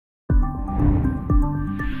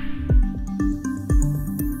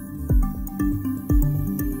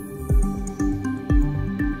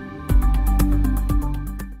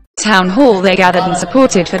Town hall they gathered and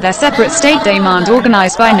supported for their separate state demand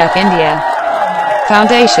organized by NEP India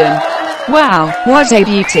Foundation. Wow, what a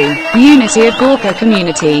beauty! Unity of Gorkha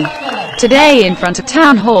community. Today in front of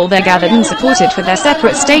town hall they gathered and supported for their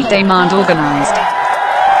separate state demand organized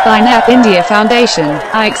by NEP India Foundation.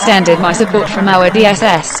 I extended my support from our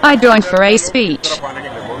DSS. I joined for a speech.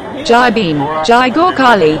 Jai Bheem, Jai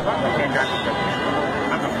Gorkhali.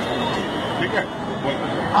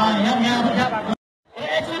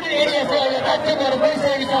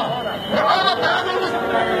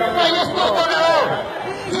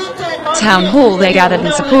 Town hall they gathered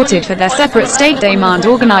and supported for their separate state demand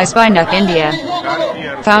organized by NEP India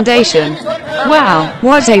Foundation. Wow,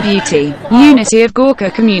 what a beauty! Unity of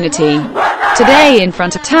Gorkha community. Today in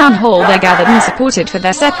front of town hall they gathered and supported for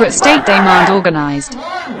their separate state demand organized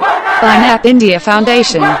by NEP India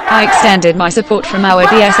Foundation. I extended my support from our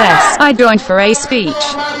DSS. I joined for a speech.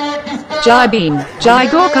 Jai Bheem, Jai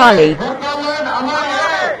Gorkhali.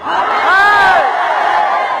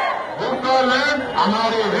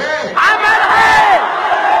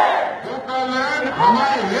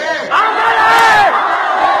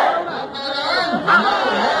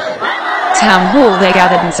 Town hall they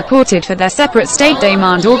gathered and supported for their separate state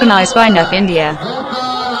demand organized by NEP India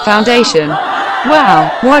Foundation. Wow,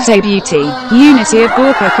 what a beauty! Unity of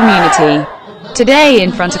Gorkha community. Today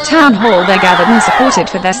in front of town hall they gathered and supported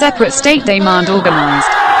for their separate state demand organized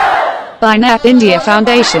by NEP India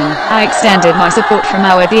Foundation. I extended my support from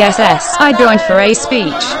our DSS. I joined for a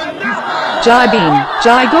speech. Jai Bheem,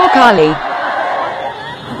 Jai Gorkhali.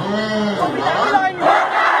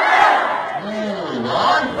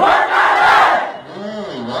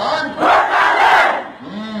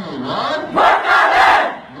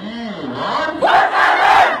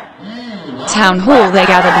 Town hall they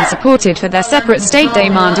gathered and supported for their separate state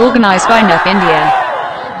demand organized by NEP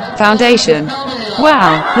India Foundation.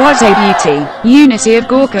 Wow, what a beauty! Unity of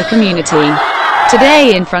Gorkha community.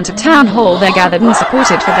 Today in front of town hall they gathered and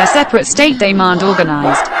supported for their separate state demand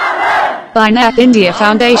organized by NEP India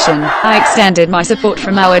Foundation. I extended my support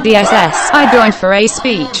from our DSS. I joined for a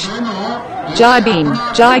speech. Jai Bheem,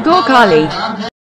 Jai Gorkhali.